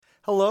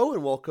Hello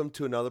and welcome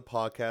to another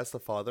podcast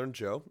of Father and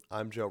Joe.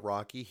 I'm Joe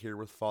Rocky here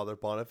with Father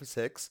Boniface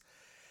Hicks.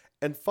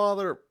 And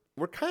Father,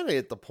 we're kind of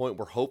at the point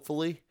where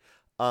hopefully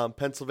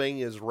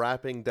Pennsylvania is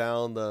wrapping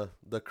down the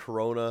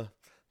corona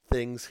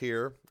things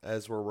here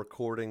as we're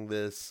recording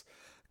this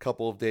a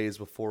couple of days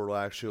before it'll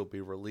actually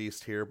be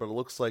released here. But it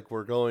looks like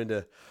we're going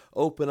to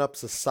open up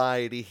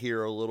society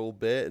here a little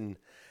bit.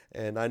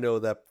 And I know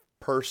that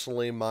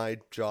personally my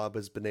job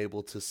has been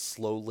able to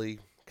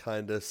slowly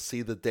kind of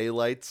see the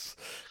daylights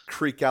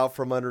creak out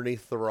from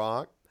underneath the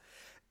rock.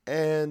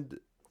 And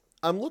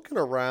I'm looking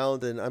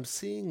around and I'm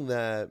seeing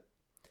that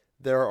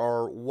there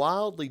are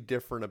wildly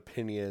different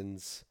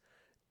opinions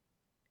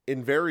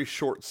in very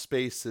short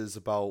spaces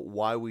about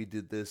why we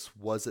did this,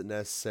 was it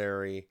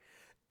necessary?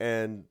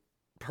 And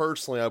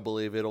personally, I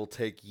believe it'll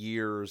take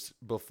years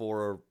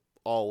before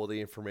all of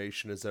the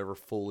information is ever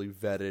fully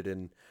vetted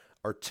and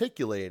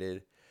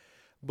articulated.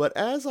 But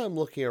as I'm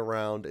looking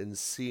around and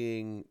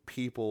seeing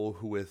people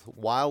who with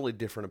wildly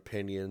different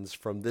opinions,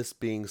 from this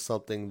being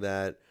something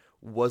that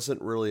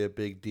wasn't really a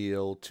big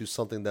deal to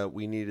something that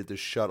we needed to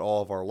shut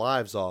all of our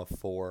lives off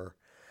for,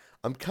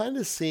 I'm kind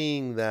of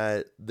seeing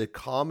that the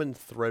common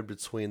thread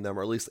between them,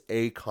 or at least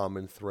a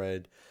common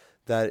thread,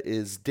 that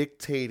is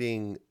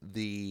dictating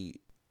the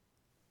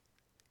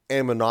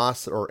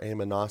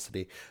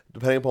aminosity,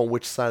 depending upon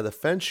which side of the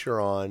fence you're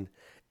on,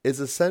 is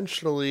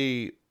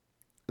essentially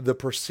the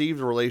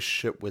perceived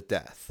relationship with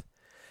death.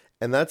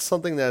 And that's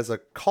something that as a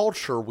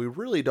culture we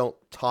really don't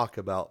talk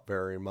about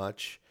very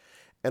much.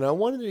 And I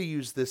wanted to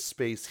use this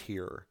space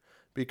here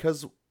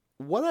because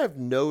what I've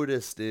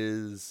noticed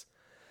is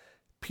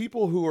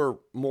people who are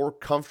more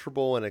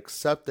comfortable in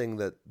accepting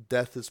that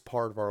death is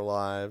part of our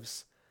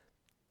lives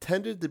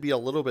tended to be a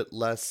little bit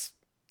less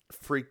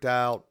freaked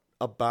out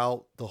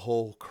about the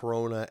whole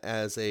corona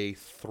as a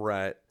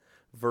threat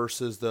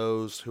versus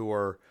those who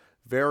are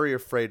very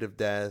afraid of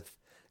death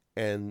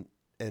and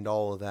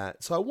all of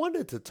that. So I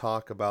wanted to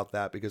talk about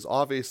that because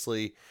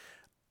obviously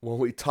when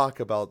we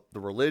talk about the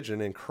religion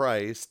in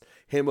Christ,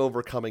 him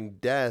overcoming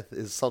death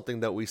is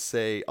something that we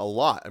say a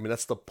lot. I mean,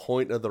 that's the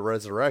point of the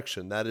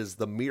resurrection. That is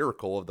the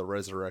miracle of the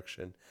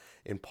resurrection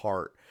in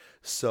part.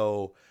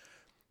 So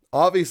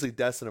obviously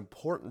that's an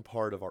important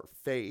part of our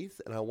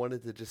faith, and I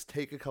wanted to just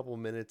take a couple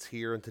minutes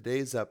here in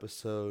today's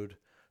episode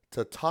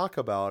to talk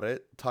about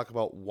it, talk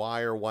about why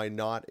or why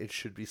not it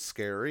should be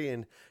scary,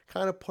 and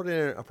kind of put it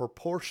in a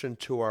proportion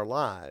to our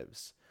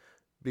lives.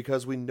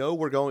 Because we know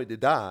we're going to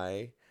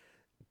die,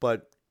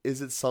 but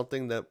is it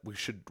something that we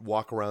should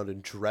walk around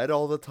and dread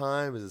all the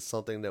time? Is it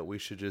something that we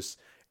should just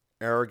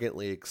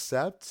arrogantly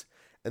accept?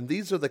 And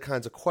these are the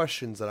kinds of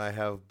questions that I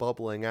have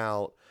bubbling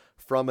out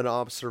from an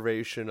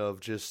observation of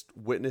just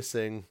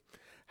witnessing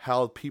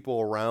how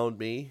people around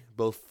me,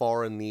 both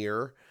far and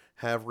near,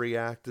 have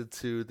reacted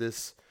to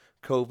this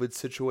COVID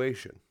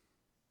situation.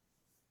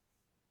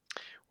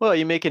 Well,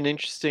 you make an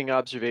interesting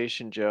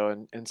observation,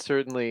 Joe, and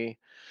certainly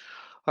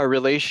our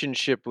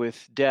relationship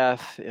with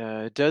death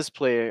does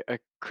play a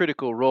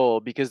critical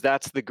role because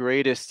that's the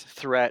greatest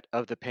threat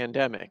of the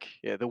pandemic.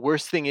 Yeah, the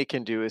worst thing it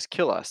can do is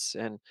kill us.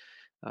 And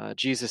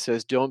Jesus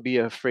says, don't be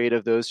afraid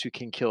of those who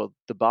can kill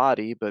the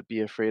body, but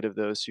be afraid of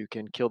those who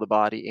can kill the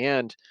body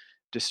and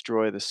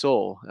destroy the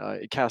soul,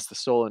 cast the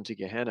soul into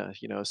Gehenna.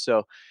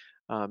 So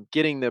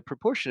getting the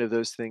proportion of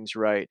those things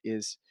right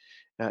is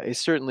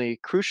certainly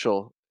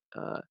crucial.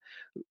 Uh,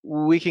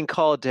 we can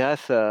call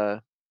death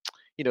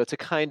it's a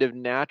kind of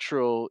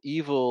natural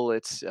evil.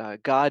 It's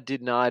God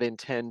did not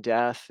intend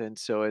death, and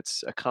so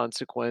it's a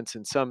consequence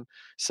in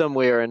some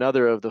way or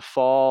another of the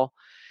fall.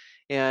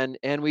 And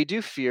we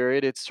do fear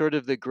it. It's sort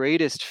of the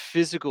greatest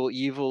physical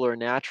evil or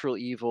natural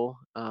evil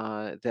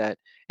and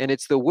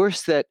it's the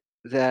worst that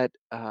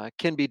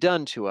can be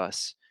done to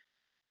us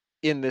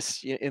in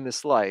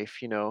this life.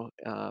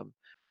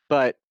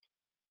 But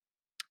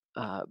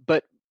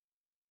but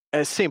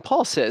as St.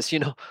 Paul says,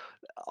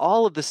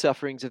 all of the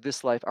sufferings of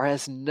this life are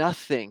as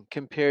nothing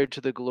compared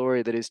to the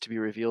glory that is to be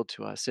revealed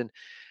to us. And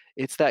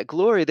it's that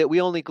glory that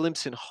we only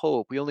glimpse in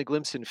hope, we only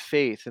glimpse in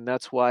faith, and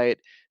that's why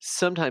it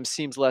sometimes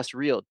seems less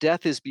real.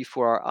 Death is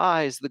before our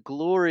eyes, the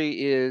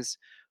glory is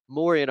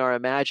more in our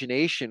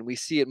imagination. We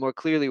see it more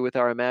clearly with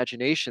our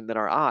imagination than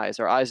our eyes.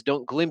 Our eyes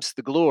don't glimpse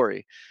the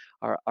glory.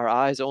 Our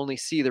eyes only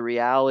see the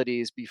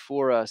realities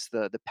before us,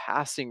 the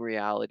passing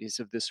realities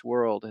of this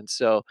world. And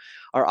so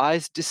our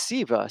eyes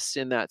deceive us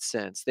in that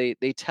sense.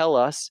 They tell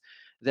us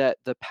that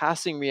the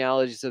passing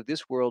realities of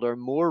this world are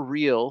more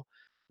real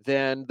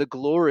than the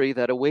glory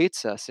that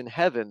awaits us in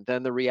heaven,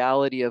 than the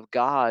reality of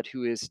God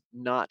who is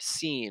not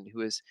seen,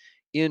 who is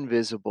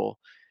invisible.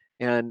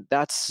 And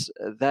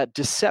that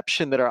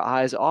deception that our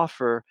eyes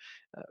offer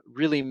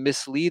really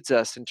misleads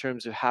us in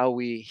terms of how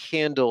we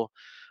handle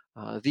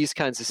these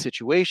kinds of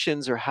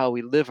situations or how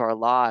we live our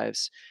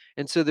lives.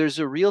 And so there's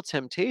a real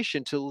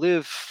temptation to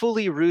live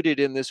fully rooted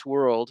in this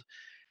world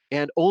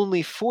and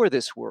only for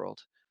this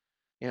world.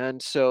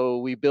 And so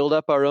we build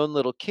up our own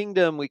little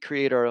kingdom, we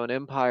create our own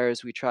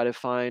empires, we try to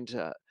find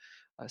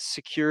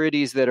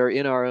securities that are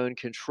in our own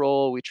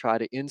control. We try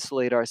to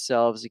insulate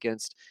ourselves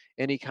against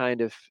any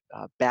kind of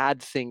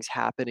bad things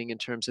happening in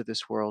terms of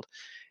this world.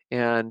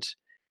 And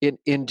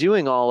in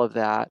doing all of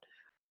that,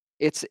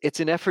 it's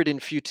an effort in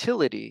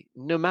futility.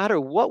 No matter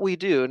what we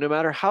do, no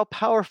matter how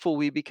powerful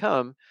we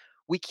become,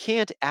 we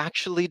can't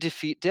actually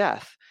defeat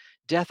death.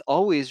 Death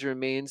always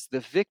remains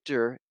the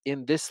victor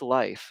in this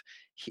life.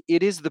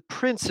 It is the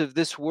prince of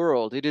this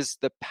world. It is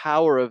the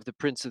power of the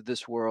prince of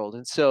this world.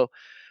 And so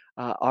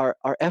our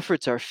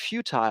efforts are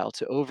futile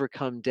to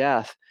overcome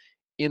death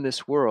in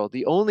this world.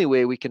 The only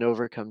way we can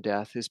overcome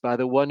death is by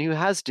the one who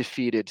has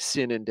defeated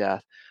sin and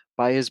death,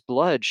 by his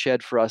blood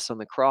shed for us on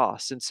the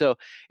cross. And so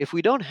if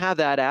we don't have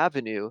that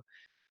avenue,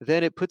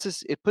 then it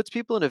puts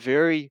people in a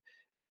very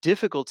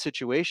difficult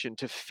situation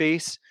to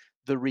face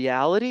the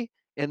reality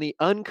and the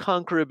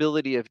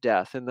unconquerability of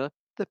death. And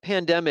the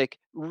pandemic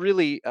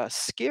really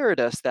scared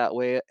us that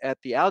way at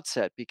the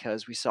outset,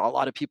 because we saw a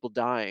lot of people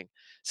dying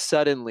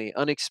suddenly,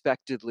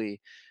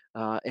 unexpectedly,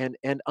 and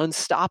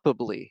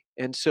unstoppably.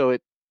 And so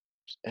it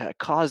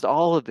caused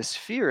all of this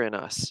fear in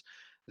us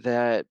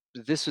that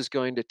this was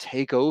going to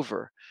take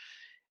over.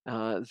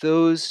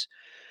 Those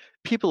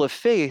people of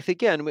faith,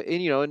 again,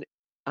 and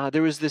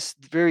there was this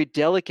very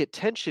delicate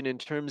tension in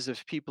terms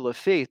of people of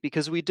faith,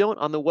 because we don't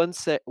on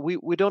the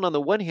we don't on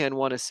the one hand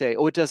want to say,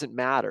 oh, it doesn't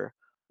matter.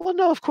 Well,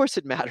 no, of course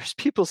it matters.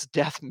 People's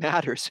death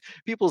matters.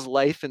 People's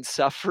life and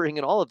suffering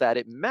and all of that,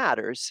 it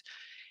matters.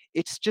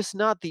 It's just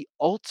not the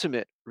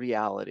ultimate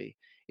reality.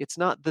 It's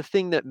not the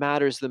thing that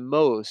matters the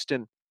most.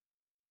 And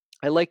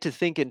I like to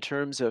think in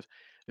terms of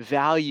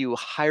value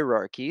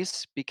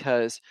hierarchies,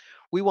 because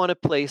we want to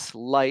place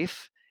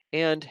life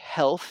and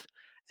health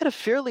at a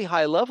fairly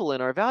high level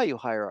in our value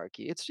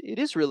hierarchy. It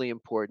is really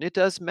important. It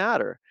does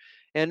matter.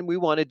 And we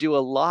want to do a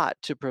lot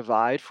to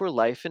provide for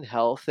life and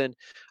health and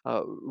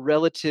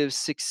relative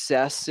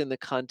success in the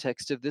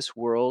context of this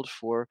world,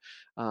 for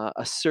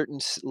a certain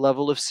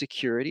level of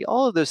security.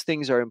 All of those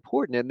things are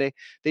important, and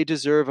they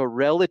deserve a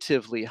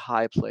relatively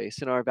high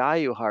place in our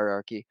value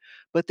hierarchy,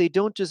 but they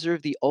don't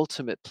deserve the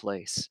ultimate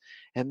place.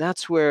 And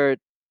that's where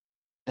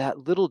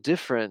that little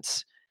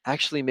difference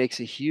actually makes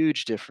a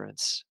huge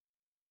difference.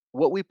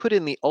 What we put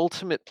in the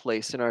ultimate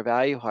place in our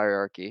value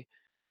hierarchy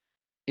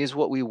is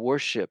what we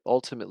worship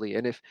ultimately.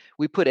 And if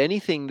we put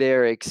anything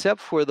there except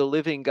for the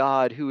living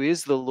God, who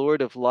is the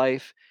Lord of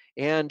life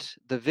and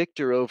the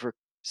victor over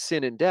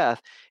sin and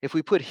death, if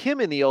we put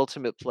him in the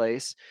ultimate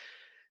place,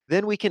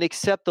 then we can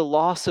accept the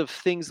loss of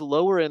things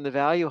lower in the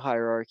value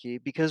hierarchy,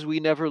 because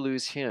we never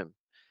lose him.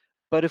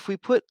 But if we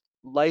put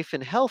life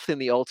and health in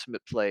the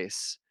ultimate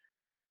place,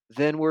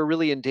 then we're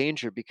really in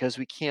danger, because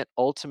we can't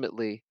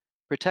ultimately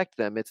protect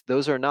them.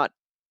 Those are not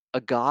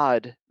a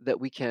God that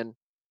we can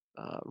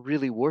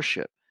really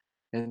worship.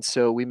 And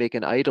so we make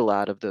an idol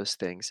out of those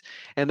things.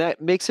 And that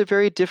makes a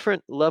very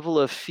different level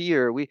of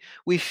fear. We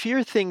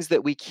fear things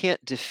that we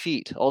can't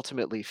defeat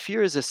ultimately.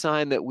 Fear is a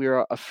sign that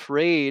we're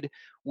afraid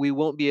we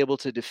won't be able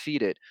to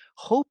defeat it.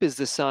 Hope is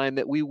the sign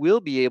that we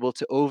will be able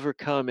to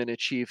overcome and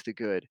achieve the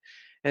good.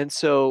 And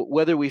so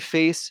whether we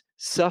face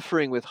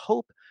suffering with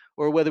hope,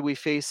 or whether we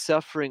face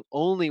suffering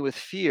only with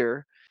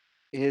fear,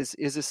 is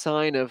a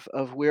sign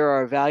of where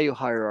our value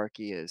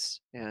hierarchy is.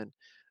 And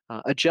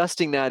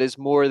adjusting that is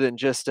more than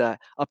just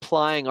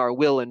applying our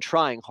will and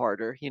trying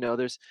harder.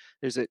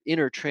 There's an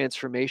inner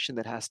transformation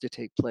that has to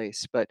take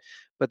place. But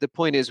the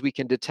point is, we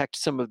can detect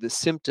some of the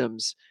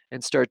symptoms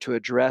and start to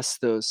address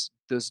those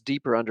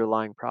deeper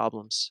underlying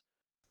problems.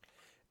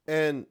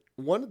 And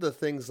one of the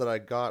things that I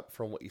got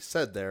from what you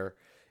said there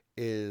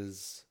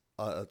is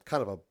a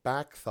kind of a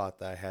back thought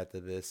that I had to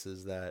this,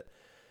 is that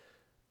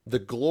the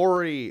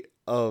glory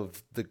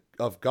of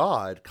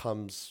God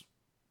comes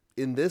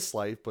in this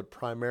life, but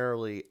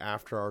primarily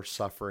after our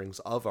sufferings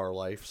of our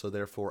life, so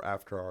therefore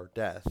after our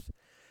death.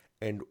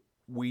 And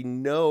we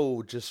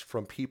know just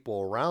from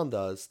people around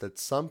us that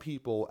some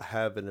people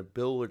have an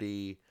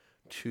ability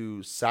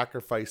to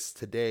sacrifice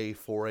today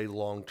for a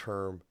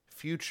long-term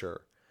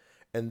future.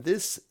 And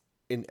this,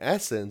 in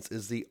essence,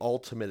 is the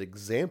ultimate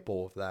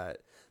example of that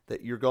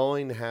you're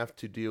going to have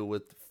to deal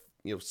with,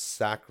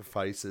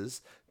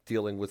 sacrifices,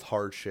 dealing with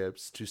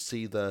hardships to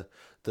see the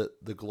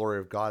glory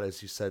of God,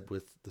 as you said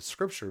with the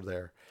scripture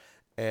there.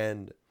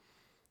 And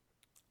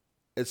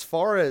as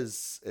far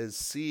as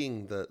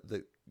seeing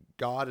the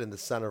God in the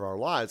center of our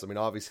lives, I mean,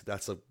 obviously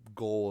that's a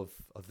goal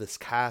of this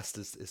cast,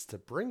 is to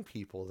bring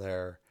people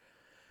there.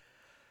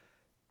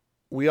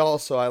 We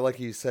also, I like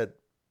you said,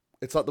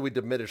 it's not that we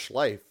diminish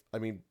life. I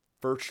mean,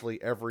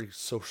 virtually every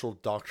social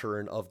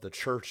doctrine of the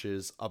church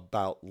is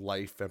about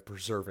life and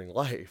preserving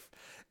life.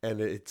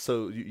 And it's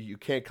so you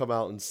can't come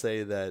out and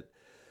say that,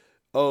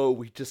 oh,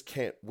 we just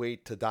can't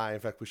wait to die. In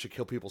fact, we should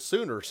kill people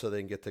sooner so they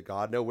can get to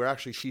God. No, we're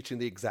actually teaching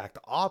the exact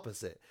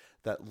opposite,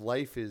 that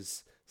life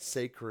is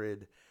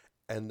sacred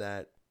and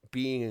that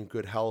being in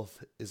good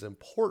health is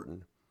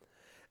important.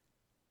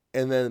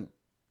 And then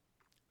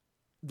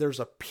there's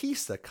a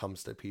peace that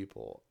comes to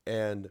people.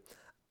 And,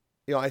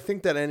 I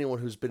think that anyone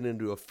who's been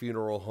into a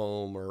funeral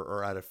home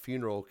or at a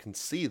funeral can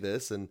see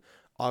this. And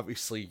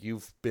obviously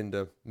you've been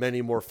to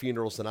many more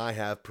funerals than I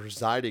have,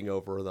 presiding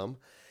over them,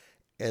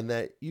 and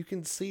that you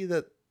can see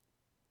that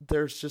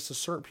there's just a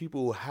certain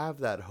people who have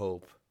that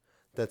hope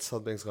that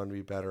something's going to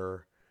be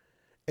better.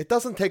 It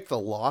doesn't take the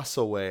loss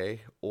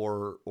away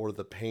or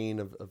the pain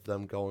of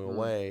them going Mm.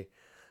 away,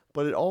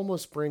 but it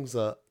almost brings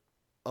a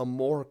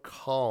more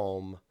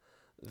calm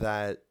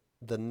that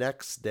the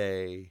next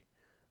day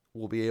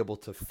will be able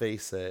to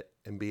face it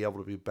and be able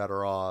to be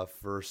better off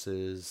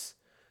versus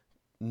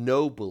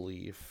no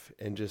belief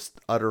and just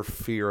utter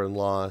fear and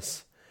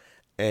loss.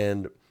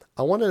 And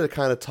I wanted to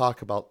kind of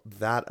talk about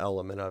that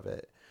element of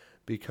it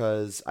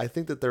because I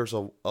think that there's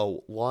a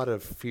lot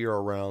of fear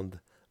around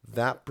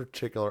that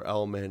particular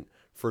element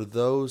for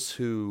those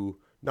who,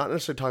 not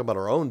necessarily talking about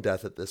our own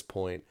death at this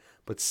point,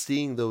 but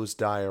seeing those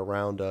die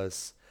around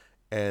us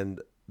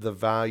and the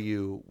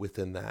value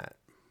within that.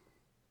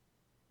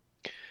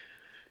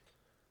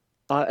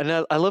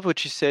 And I love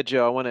what you said,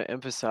 Joe. I want to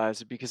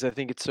emphasize it because I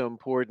think it's so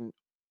important.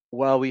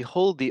 While we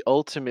hold the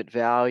ultimate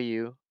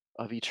value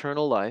of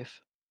eternal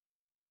life,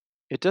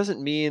 it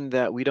doesn't mean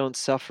that we don't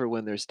suffer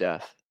when there's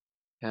death.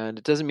 And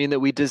it doesn't mean that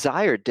we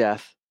desire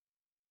death,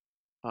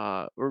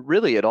 or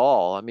really at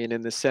all. I mean,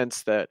 in the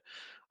sense that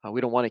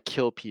we don't want to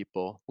kill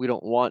people, we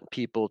don't want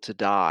people to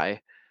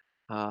die.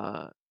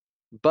 Uh,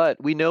 but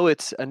we know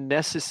it's a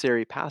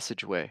necessary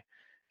passageway.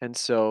 And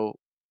so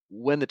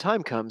when the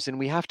time comes and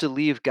we have to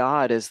leave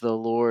God as the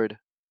Lord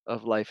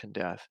of life and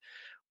death,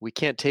 we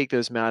can't take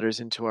those matters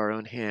into our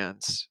own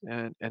hands.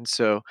 And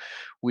so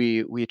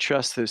we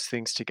trust those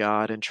things to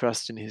God and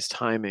trust in his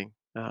timing.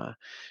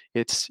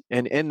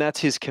 And that's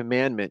his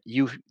commandment.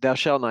 Thou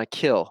shalt not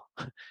kill.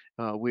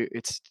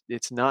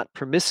 It's not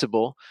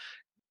permissible,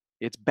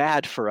 it's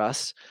bad for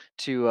us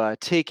to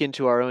take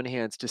into our own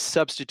hands, to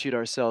substitute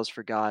ourselves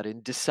for God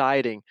in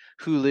deciding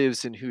who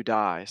lives and who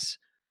dies.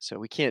 So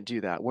we can't do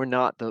that. We're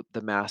not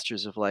the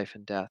masters of life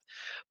and death.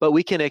 But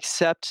we can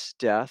accept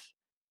death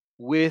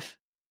with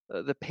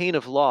the pain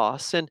of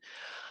loss. And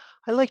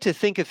I like to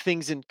think of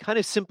things in kind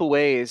of simple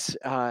ways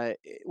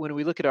when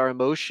we look at our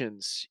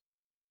emotions.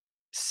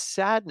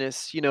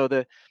 Sadness,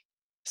 the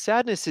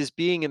sadness is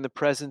being in the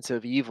presence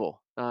of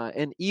evil.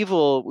 And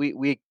evil,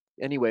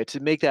 anyway, to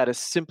make that a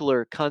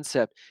simpler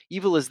concept,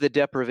 evil is the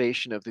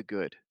deprivation of the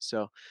good.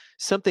 So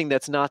something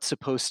that's not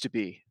supposed to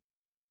be.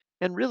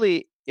 And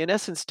really, in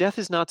essence, death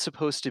is not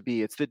supposed to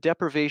be. It's the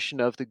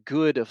deprivation of the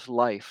good of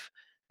life.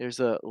 There's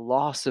a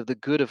loss of the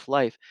good of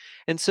life.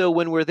 And so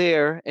when we're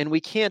there and we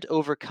can't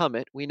overcome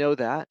it, we know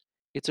that.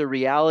 It's a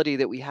reality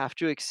that we have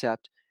to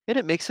accept, and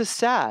it makes us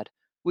sad.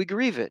 We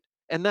grieve it.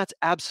 And that's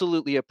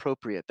absolutely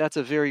appropriate. That's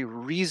a very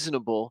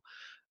reasonable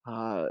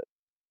uh,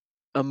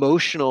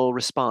 emotional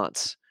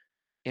response.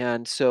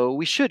 And so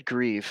we should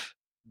grieve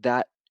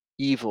that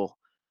evil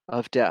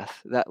of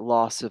death, that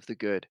loss of the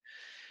good.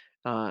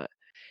 Uh,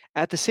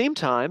 at the same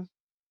time,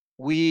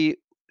 we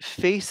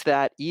face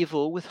that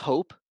evil with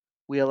hope.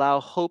 We allow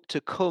hope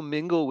to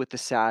commingle with the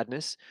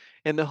sadness,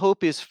 and the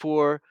hope is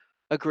for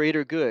a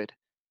greater good,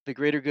 the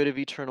greater good of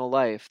eternal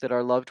life, that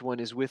our loved one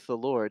is with the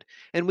Lord.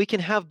 And we can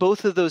have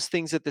both of those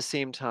things at the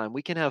same time.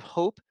 We can have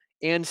hope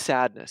and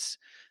sadness.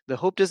 The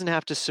hope doesn't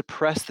have to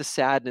suppress the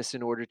sadness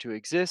in order to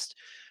exist.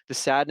 The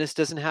sadness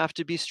doesn't have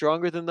to be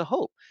stronger than the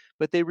hope,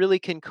 but they really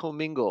can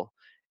commingle.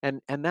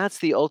 And that's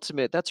the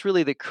ultimate, that's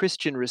really the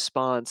Christian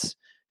response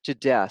to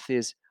death,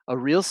 is a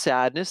real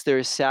sadness. There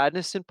is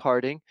sadness in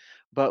parting,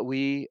 but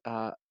we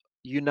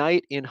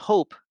unite in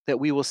hope that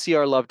we will see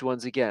our loved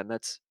ones again.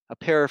 That's a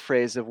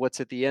paraphrase of what's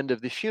at the end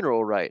of the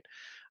funeral rite.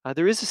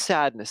 There is a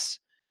sadness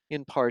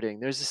in parting,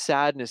 there's a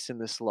sadness in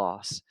this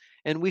loss,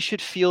 and we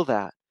should feel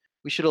that.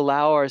 We should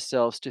allow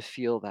ourselves to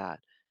feel that,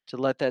 to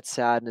let that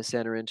sadness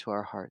enter into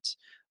our hearts,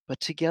 but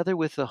together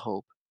with the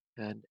hope.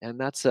 And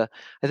that's I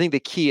think the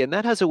key, and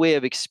that has a way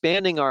of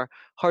expanding our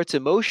hearts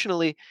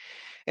emotionally.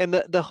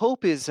 And the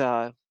hope is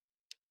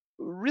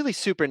really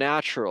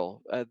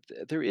supernatural.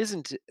 There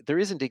isn't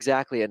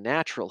exactly a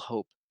natural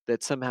hope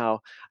that somehow,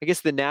 I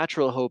guess the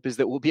natural hope is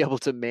that we'll be able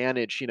to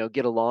manage,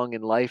 get along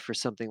in life or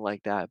something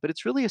like that. But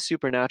it's really a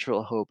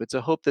supernatural hope. It's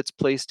a hope that's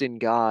placed in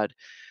God,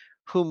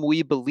 whom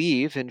we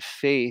believe in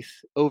faith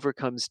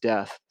overcomes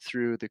death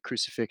through the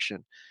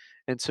crucifixion.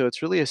 And so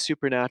it's really a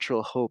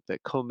supernatural hope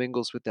that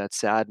commingles with that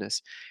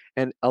sadness.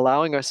 And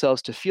allowing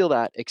ourselves to feel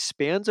that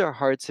expands our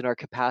hearts and our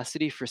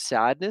capacity for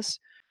sadness,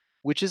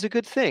 which is a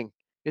good thing.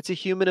 It's a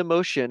human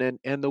emotion,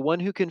 and the one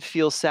who can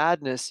feel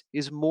sadness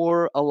is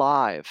more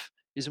alive,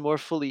 is more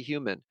fully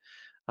human.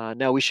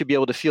 Now, we should be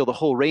able to feel the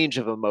whole range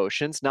of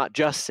emotions, not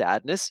just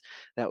sadness.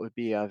 That would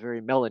be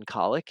very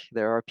melancholic.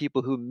 There are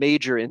people who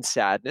major in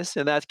sadness,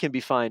 and that can be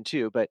fine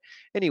too. But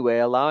anyway,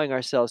 allowing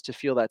ourselves to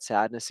feel that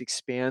sadness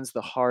expands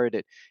the heart,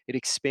 it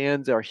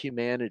expands our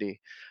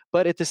humanity.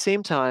 But at the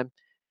same time,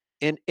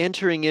 and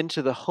entering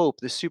into the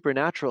hope, the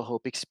supernatural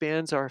hope,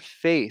 expands our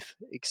faith,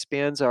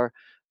 expands our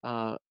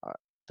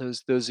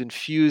those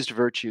infused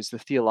virtues, the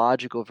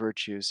theological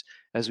virtues,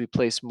 as we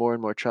place more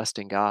and more trust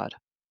in God.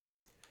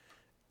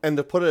 And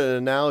to put an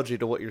analogy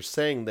to what you're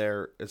saying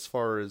there, as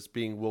far as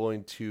being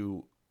willing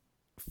to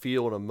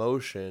feel an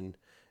emotion,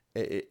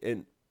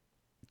 And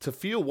to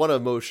feel one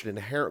emotion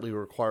inherently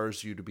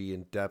requires you to be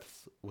in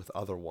depth with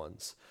other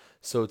ones.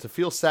 So to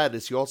feel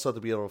sadness, you also have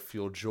to be able to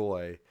feel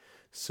joy.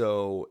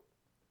 So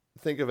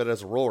think of it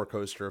as a roller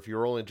coaster. If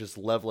you're only just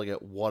leveling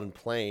at one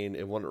plane,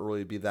 it wouldn't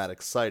really be that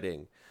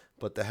exciting.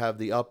 But to have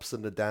the ups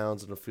and the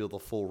downs and to feel the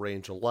full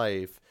range of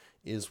life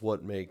is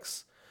what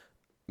makes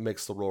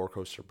the roller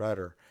coaster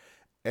better.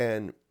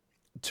 And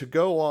to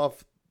go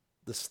off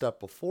the step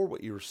before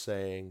what you were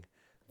saying,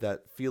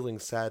 that feeling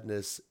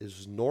sadness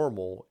is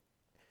normal,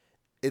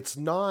 it's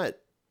not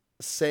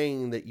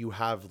saying that you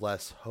have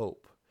less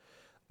hope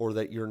or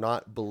that you're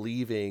not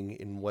believing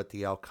in what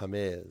the outcome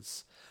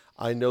is.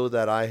 I know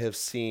that I have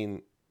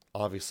seen,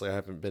 obviously, I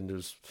haven't been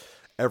to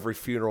every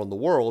funeral in the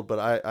world,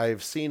 but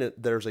I've seen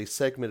it. There's a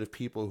segment of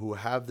people who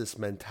have this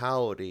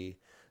mentality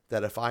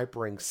that if I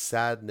bring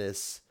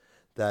sadness,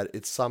 that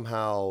it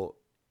somehow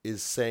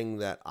is saying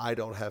that I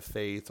don't have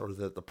faith or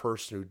that the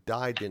person who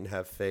died didn't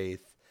have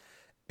faith,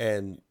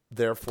 and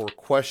therefore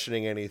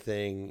questioning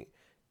anything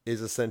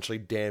is essentially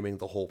damning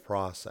the whole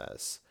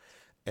process.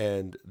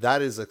 And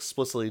that is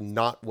explicitly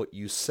not what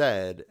you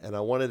said. And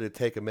I wanted to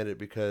take a minute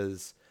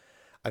because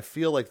I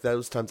feel like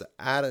those types of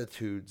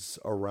attitudes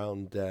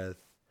around death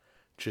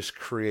just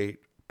create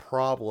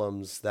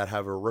problems that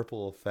have a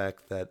ripple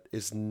effect that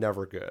is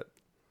never good.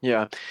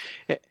 Yeah.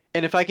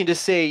 And if I can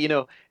just say,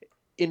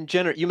 in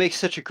general, you make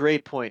such a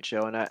great point,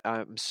 Joe, and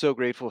I'm so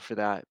grateful for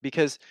that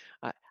because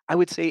I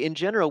would say in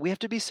general, we have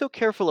to be so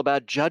careful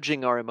about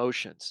judging our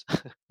emotions.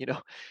 you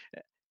know,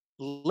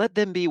 Let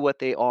them be what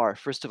they are.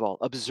 First of all,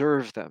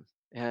 observe them,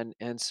 and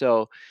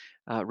so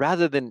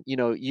rather than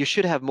you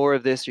should have more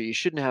of this or you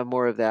shouldn't have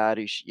more of that.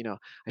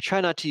 I try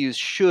not to use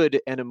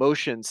should and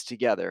emotions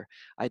together.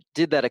 I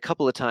did that a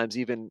couple of times,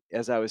 even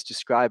as I was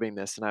describing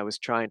this, and I was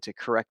trying to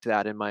correct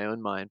that in my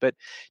own mind. But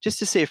just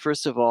to say,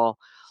 first of all,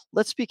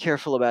 let's be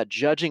careful about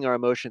judging our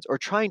emotions or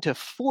trying to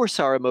force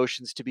our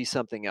emotions to be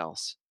something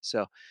else.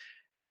 So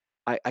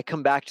I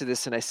come back to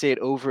this and I say it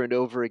over and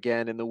over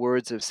again in the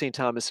words of St.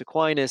 Thomas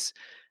Aquinas: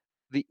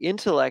 the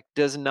intellect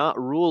does not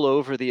rule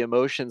over the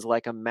emotions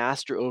like a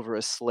master over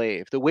a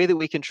slave. The way that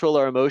we control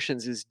our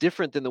emotions is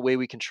different than the way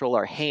we control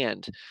our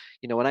hand.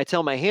 When I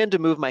tell my hand to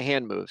move, my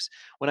hand moves.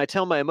 When I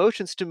tell my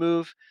emotions to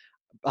move,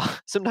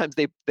 sometimes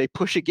they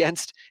push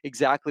against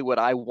exactly what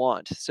I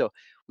want. So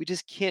we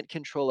just can't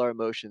control our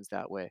emotions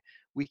that way.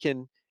 We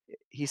can,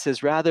 he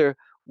says, rather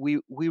we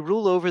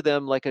rule over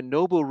them like a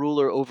noble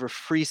ruler over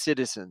free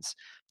citizens.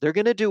 They're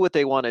going to do what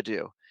they want to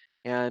do.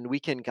 And we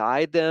can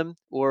guide them,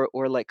 or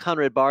like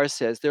Conrad Barr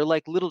says, they're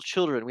like little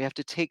children. We have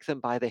to take them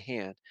by the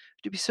hand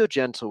to be so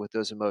gentle with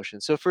those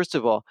emotions. So first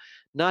of all,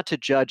 not to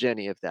judge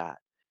any of that.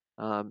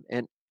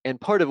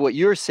 And part of what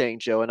you're saying,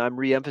 Joe, and I'm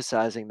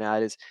re-emphasizing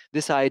that, is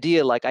this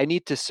idea like I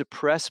need to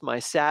suppress my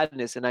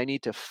sadness and I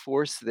need to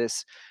force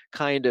this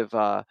kind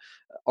of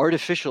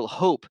artificial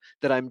hope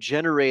that I'm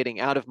generating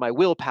out of my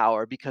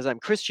willpower because I'm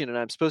Christian and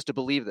I'm supposed to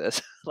believe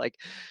this. Like,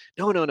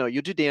 no, no, no,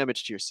 you do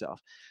damage to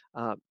yourself.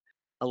 Um,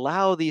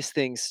 Allow these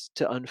things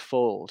to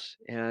unfold,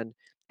 and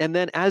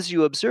then as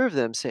you observe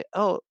them, say,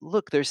 oh,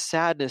 look, there's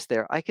sadness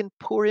there. I can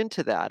pour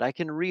into that. I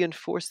can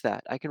reinforce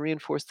that. I can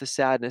reinforce the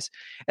sadness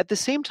at the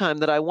same time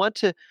that I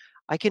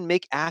can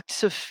make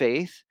acts of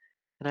faith,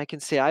 and I can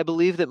say, I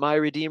believe that my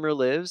Redeemer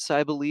lives.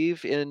 I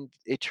believe in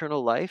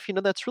eternal life.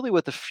 That's really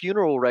what the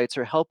funeral rites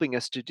are helping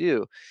us to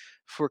do.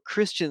 For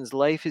Christians,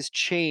 life is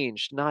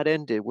changed, not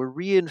ended. We're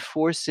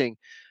reinforcing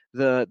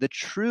the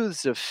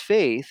truths of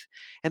faith,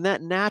 and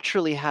that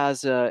naturally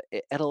it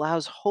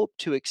allows hope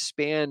to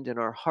expand in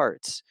our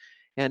hearts,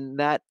 and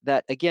that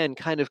again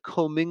kind of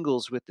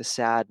commingles with the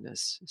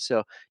sadness.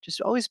 So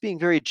just always being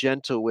very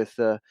gentle with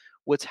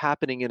what's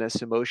happening in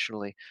us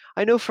emotionally.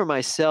 I know for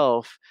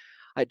myself,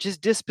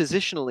 just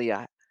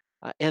dispositionally,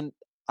 and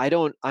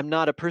I'm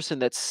not a person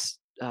that's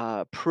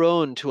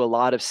prone to a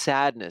lot of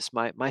sadness.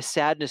 My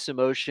sadness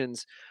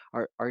emotions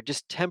are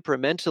just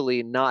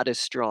temperamentally not as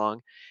strong.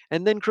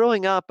 And then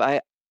growing up, I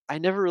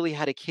never really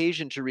had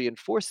occasion to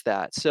reinforce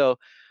that. So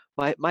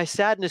my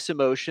sadness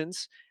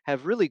emotions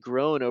have really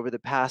grown over the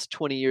past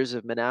 20 years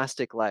of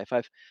monastic life.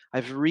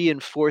 I've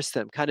reinforced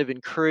them, kind of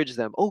encouraged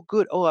them. Oh,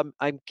 good. Oh,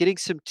 I'm getting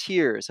some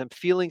tears. I'm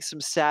feeling some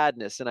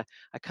sadness, and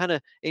I kind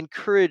of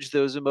encourage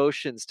those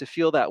emotions to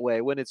feel that way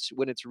when it's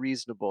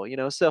reasonable.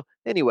 So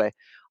anyway,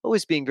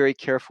 always being very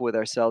careful with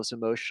ourselves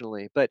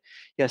emotionally. But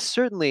yeah,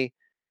 certainly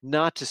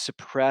not to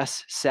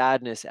suppress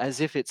sadness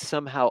as if it's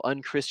somehow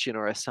unchristian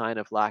or a sign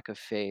of lack of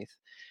faith.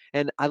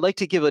 And I'd like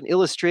to give an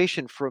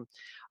illustration from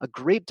a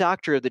great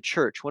doctor of the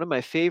church, one of my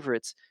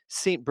favorites,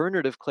 Saint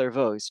Bernard of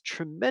Clairvaux. He's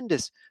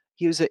tremendous.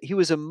 He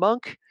was a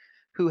monk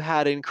who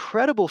had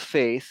incredible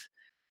faith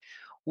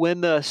when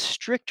the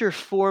stricter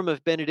form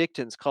of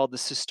Benedictines, called the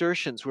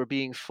Cistercians, were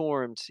being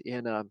formed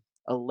in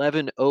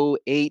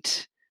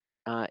 1108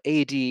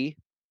 AD.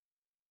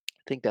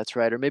 I think that's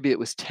right, or maybe it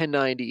was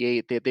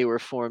 1098 that they were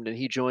formed, and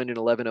he joined in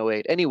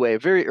 1108. Anyway,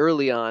 very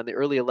early on, the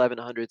early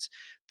 1100s,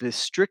 the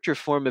stricter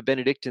form of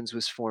Benedictines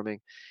was forming,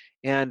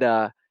 and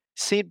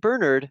Saint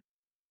Bernard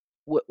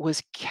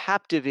was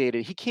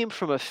captivated. He came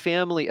from a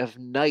family of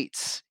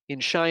knights in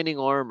shining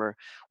armor,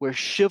 where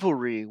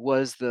chivalry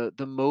was the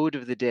mode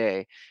of the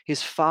day.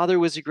 His father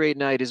was a great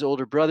knight. His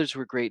older brothers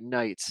were great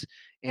knights,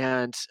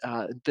 and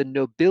the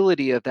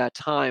nobility of that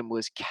time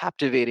was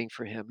captivating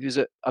for him. He was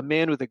a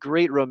man with a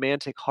great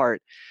romantic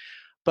heart.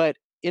 But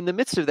in the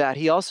midst of that,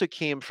 he also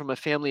came from a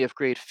family of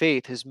great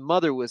faith. His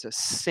mother was a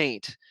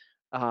saint.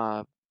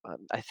 Uh,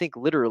 I think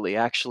literally,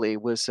 actually,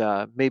 was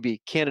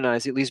maybe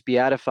canonized, at least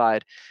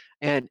beatified,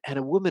 and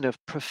a woman of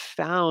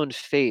profound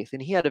faith.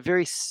 And he had a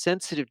very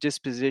sensitive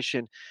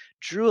disposition,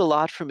 drew a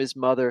lot from his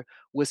mother,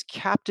 was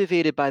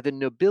captivated by the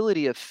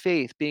nobility of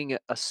faith, being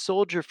a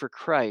soldier for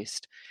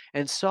Christ,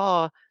 and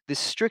saw this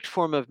strict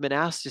form of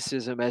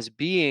monasticism as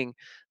being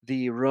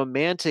the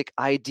romantic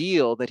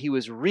ideal that he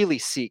was really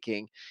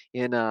seeking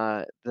in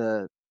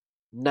the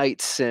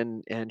knights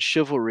and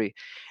chivalry,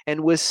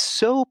 and was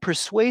so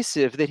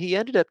persuasive that he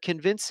ended up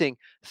convincing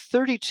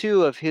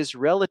 32 of his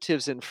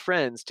relatives and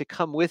friends to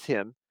come with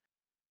him,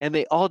 and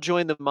they all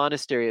joined the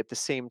monastery at the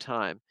same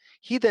time.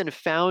 He then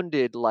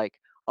founded like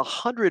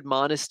 100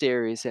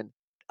 monasteries, and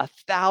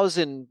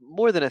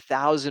more than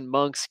 1,000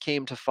 monks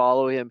came to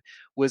follow him.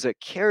 Was a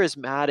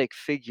charismatic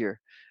figure.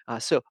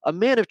 So a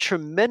man of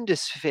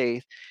tremendous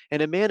faith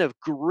and a man of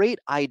great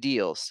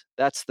ideals.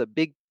 That's the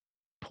big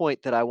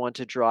point that I want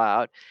to draw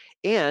out.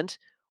 And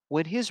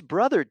when his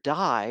brother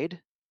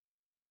died,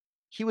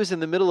 he was in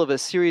the middle of a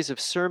series of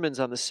sermons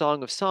on the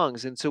Song of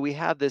Songs. And so we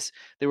have this,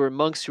 there were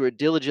monks who were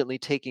diligently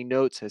taking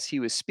notes as he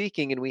was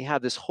speaking, and we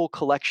have this whole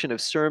collection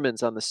of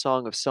sermons on the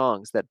Song of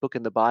Songs, that book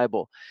in the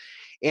Bible.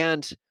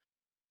 And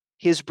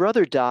his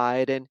brother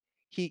died, and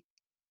he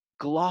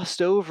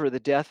glossed over the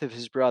death of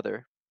his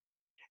brother.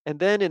 And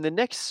then in the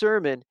next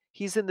sermon,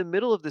 he's in the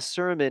middle of the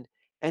sermon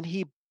and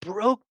he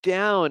broke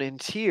down in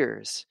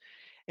tears.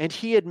 And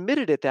he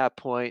admitted at that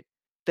point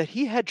that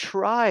he had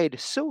tried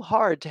so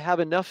hard to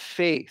have enough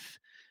faith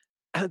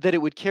that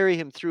it would carry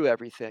him through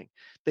everything,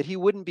 that he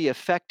wouldn't be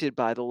affected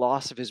by the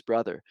loss of his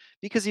brother,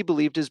 because he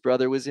believed his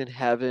brother was in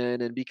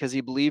heaven and because he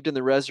believed in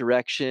the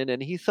resurrection.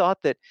 And he thought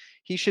that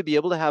he should be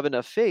able to have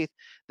enough faith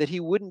that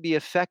he wouldn't be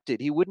affected.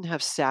 He wouldn't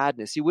have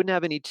sadness. He wouldn't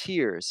have any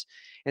tears.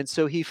 And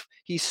so he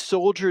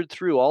soldiered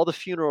through all the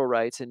funeral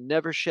rites and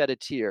never shed a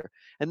tear.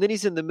 And then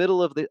he's in the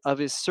middle of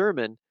his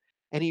sermon,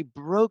 and he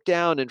broke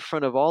down in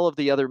front of all of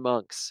the other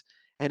monks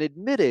and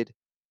admitted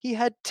he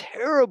had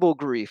terrible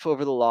grief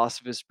over the loss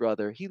of his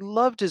brother. He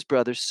loved his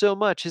brother so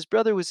much. His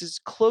brother was his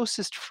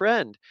closest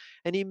friend,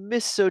 and he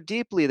missed so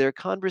deeply their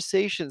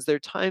conversations, their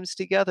times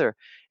together.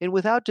 And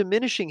without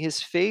diminishing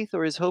his faith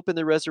or his hope in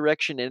the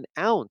resurrection an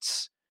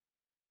ounce,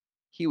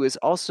 he was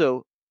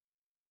also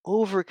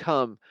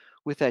overcome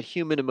with that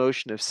human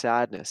emotion of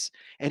sadness.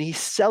 And he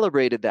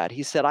celebrated that.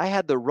 He said, I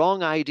had the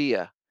wrong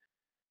idea.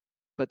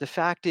 But the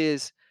fact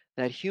is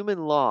that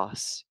human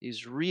loss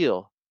is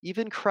real.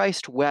 Even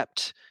Christ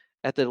wept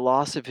at the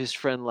loss of his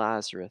friend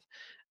Lazarus,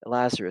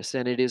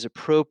 and it is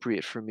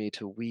appropriate for me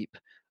to weep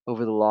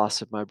over the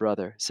loss of my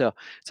brother. So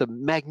it's a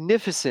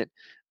magnificent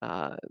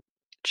uh,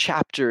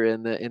 chapter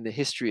in the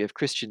history of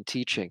Christian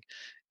teaching.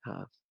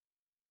 Uh,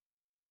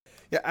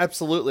 Yeah,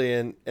 absolutely,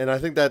 and I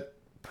think that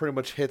pretty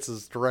much hits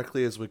as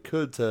directly as we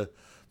could to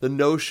the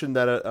notion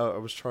that I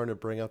was trying to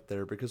bring up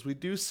there, because we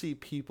do see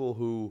people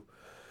who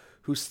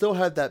still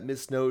had that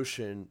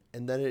misnotion,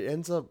 and then it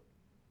ends up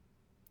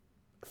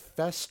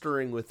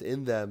festering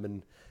within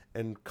them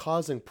and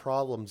causing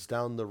problems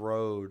down the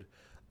road.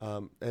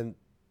 And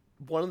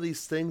one of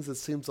these things, that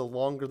seems the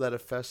longer that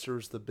it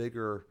festers, the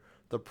bigger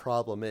the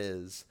problem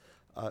is.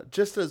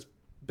 Just as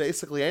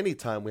basically any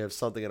time we have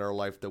something in our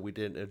life that we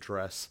didn't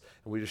address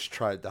and we just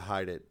tried to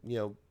hide it,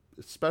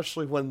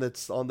 especially when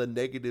it's on the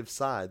negative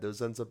side,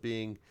 those ends up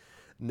being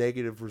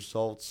negative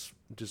results,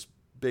 just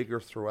bigger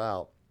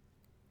throughout.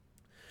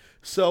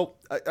 So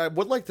I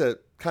would like to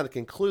kind of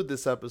conclude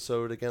this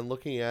episode again,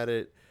 looking at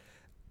it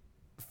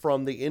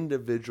from the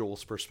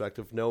individual's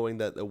perspective, knowing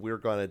that we're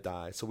going to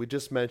die. So we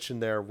just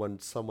mentioned there, when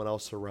someone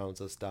else around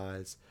us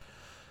dies.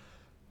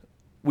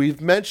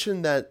 We've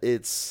mentioned that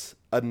it's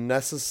a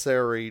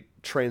necessary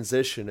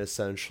transition,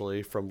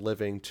 essentially, from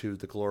living to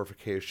the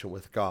glorification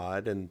with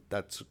God, and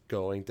that's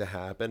going to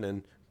happen,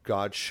 and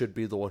God should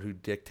be the one who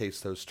dictates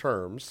those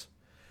terms.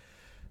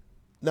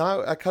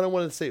 Now, I kind of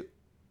wanted to say,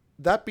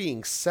 that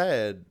being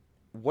said,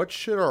 what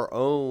should our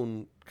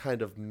own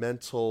kind of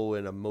mental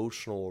and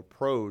emotional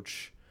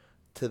approach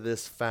to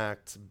this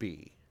fact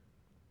be?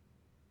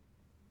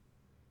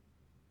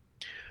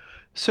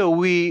 so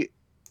we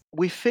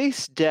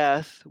face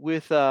death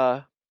with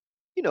a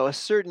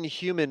certain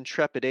human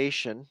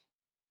trepidation,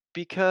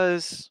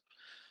 because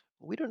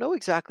we don't know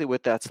exactly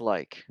what that's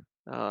like.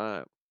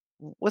 Uh,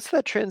 what's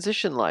that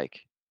transition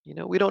like?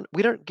 We don't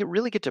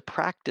really get to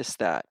practice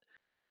that.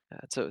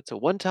 It's a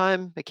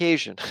one-time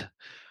occasion.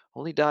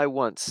 Only die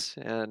once.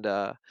 And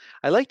I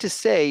like to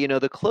say,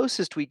 the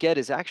closest we get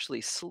is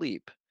actually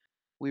sleep.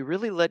 We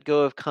really let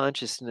go of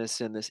consciousness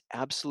in this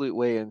absolute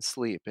way in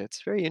sleep.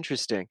 It's very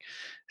interesting.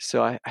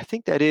 So I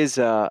think that is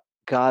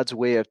God's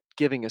way of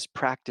giving us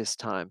practice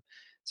time,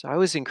 So I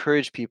always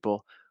encourage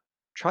people,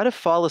 try to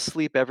fall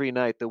asleep every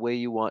night the way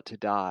you want to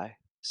die.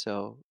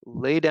 So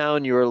lay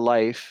down your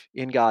life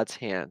in God's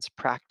hands,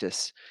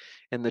 practice.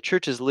 And the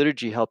church's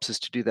liturgy helps us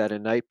to do that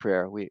in night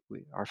prayer.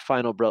 Our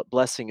final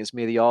blessing is,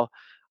 may the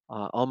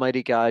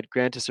Almighty God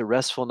grant us a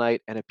restful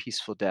night and a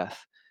peaceful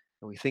death.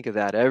 And we think of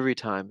that every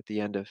time at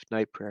the end of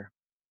night prayer.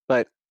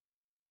 But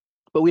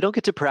but we don't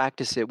get to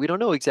practice it. We don't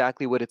know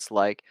exactly what it's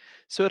like.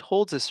 So it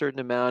holds a certain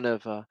amount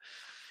of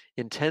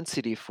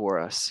intensity for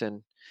us.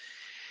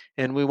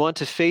 And we want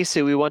to face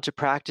it. We want to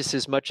practice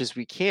as much as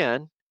we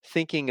can,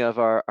 thinking of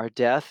our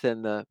death.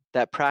 And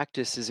that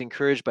practice is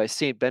encouraged by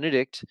Saint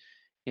Benedict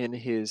in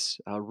his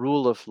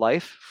rule of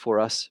life for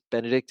us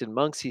Benedictine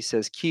monks. He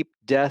says, keep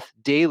death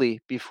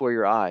daily before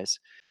your eyes.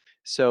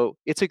 So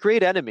it's a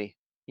great enemy,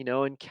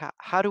 and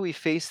how do we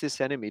face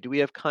this enemy? Do we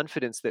have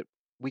confidence that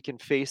we can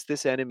face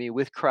this enemy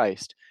with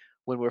Christ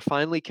when we're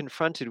finally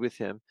confronted with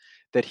him,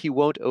 that he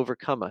won't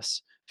overcome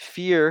us?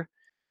 Fear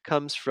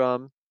comes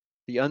from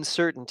the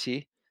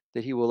uncertainty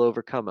that he will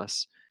overcome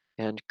us.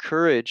 And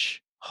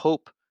courage,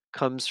 hope,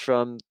 comes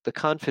from the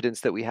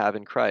confidence that we have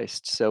in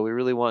Christ. So we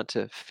really want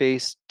to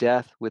face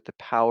death with the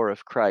power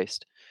of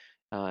Christ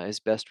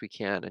as best we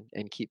can,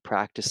 and keep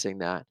practicing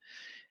that.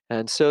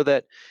 And so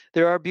that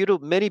there are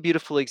many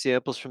beautiful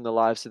examples from the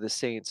lives of the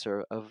saints,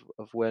 or of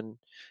when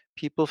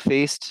people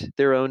faced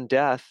their own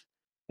death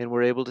and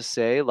were able to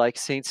say, like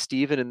Saint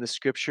Stephen in the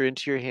scripture,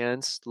 into your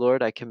hands,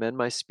 Lord, I commend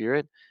my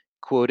spirit,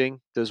 quoting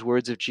those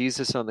words of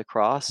Jesus on the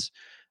cross,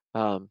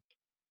 um,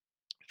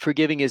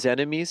 forgiving his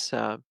enemies.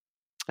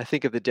 I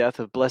think of the death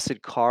of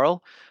Blessed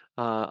Karl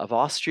of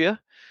Austria,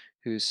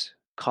 whose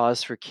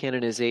cause for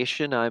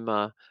canonization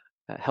I'm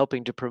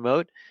helping to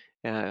promote.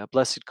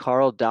 Blessed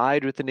Karl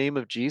died with the name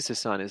of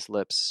Jesus on his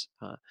lips.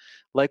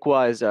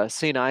 Likewise,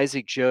 Saint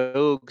Isaac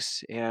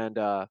Jogues and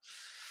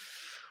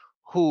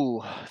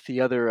who the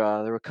other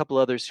there were a couple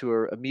others who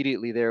were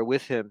immediately there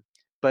with him,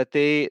 but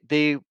they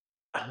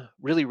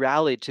really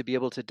rallied to be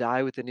able to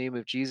die with the name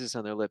of Jesus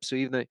on their lips. So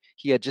even though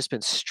he had just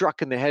been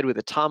struck in the head with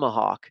a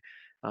tomahawk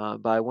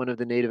by one of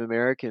the Native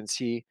Americans,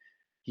 he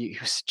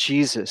was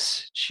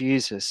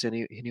Jesus,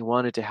 and he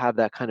wanted to have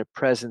that kind of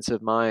presence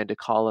of mind to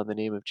call on the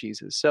name of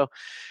Jesus. So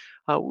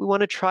we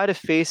want to try to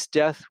face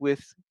death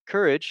with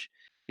courage.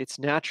 It's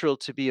natural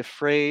to be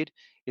afraid.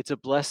 It's a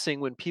blessing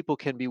when people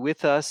can be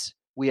with us.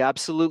 We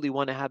absolutely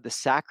want to have the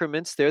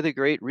sacraments. They're the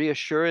great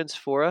reassurance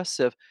for us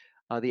of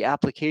the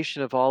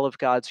application of all of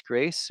God's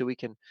grace, so we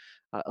can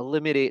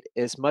eliminate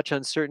as much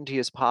uncertainty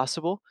as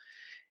possible.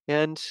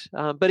 And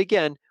but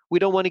again, we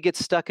don't want to get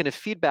stuck in a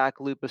feedback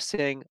loop of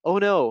saying, "Oh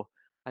no,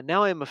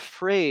 now I'm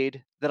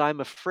afraid that I'm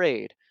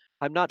afraid.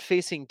 I'm not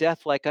facing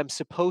death like I'm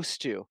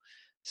supposed to."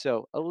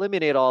 So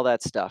eliminate all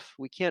that stuff.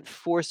 We can't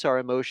force our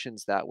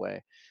emotions that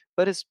way,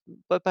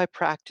 but by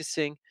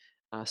practicing,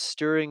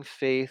 stirring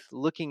faith,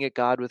 looking at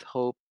God with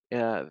hope,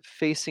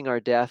 facing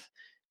our death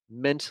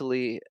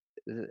mentally.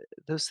 uh,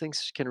 Those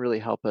things can really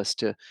help us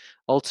to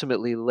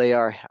ultimately lay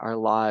our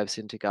lives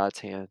into God's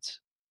hands.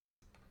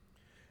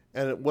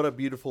 And what a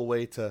beautiful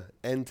way to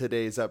end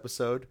today's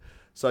episode.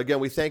 So, again,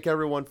 we thank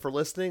everyone for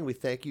listening. We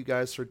thank you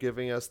guys for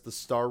giving us the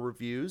star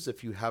reviews.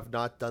 If you have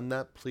not done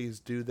that,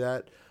 please do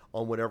that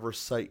on whatever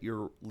site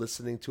you're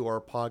listening to our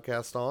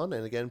podcast on.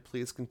 And again,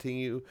 please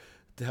continue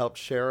to help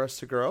share us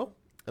to grow.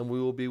 And we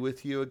will be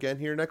with you again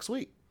here next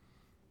week.